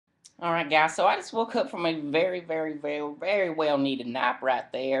Alright guys, so I just woke up from a very well needed nap right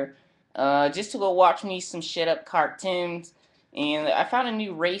there. Just to go watch me some shit up cartoons. And I found a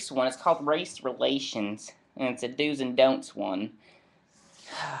new race one. It's called Race Relations. And it's a do's and don'ts one.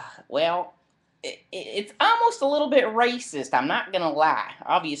 Well, it's almost a little bit racist, I'm not gonna lie.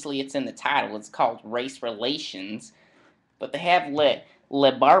 Obviously it's in the title, it's called Race Relations. But they have let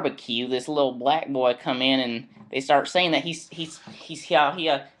Barbecue, this little black boy, come in, and they start saying that he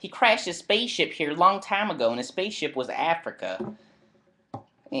crashed his spaceship here a long time ago, and his spaceship was Africa.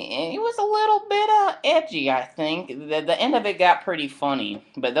 And it was a little bit edgy, I think. The end of it got pretty funny,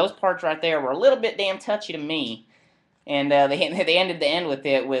 but those parts right there were a little bit damn touchy to me. And they ended the end with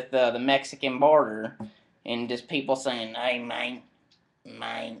it with the Mexican border, and just people saying, "I mine,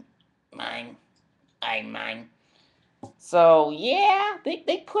 mine, mine, I mine." So yeah,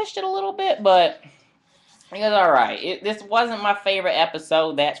 they pushed it a little bit, but it was alright. This wasn't my favorite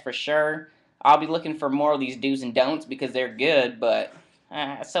episode, that's for sure. I'll be looking for more of these do's and don'ts because they're good, but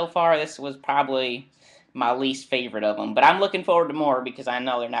so far this was probably my least favorite of them. But I'm looking forward to more because I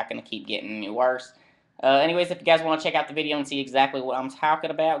know they're not going to keep getting any worse. Anyways, if you guys want to check out the video and see exactly what I'm talking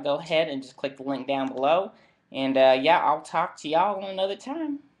about, go ahead and just click the link down below. And yeah, I'll talk to y'all another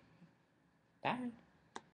time. Bye.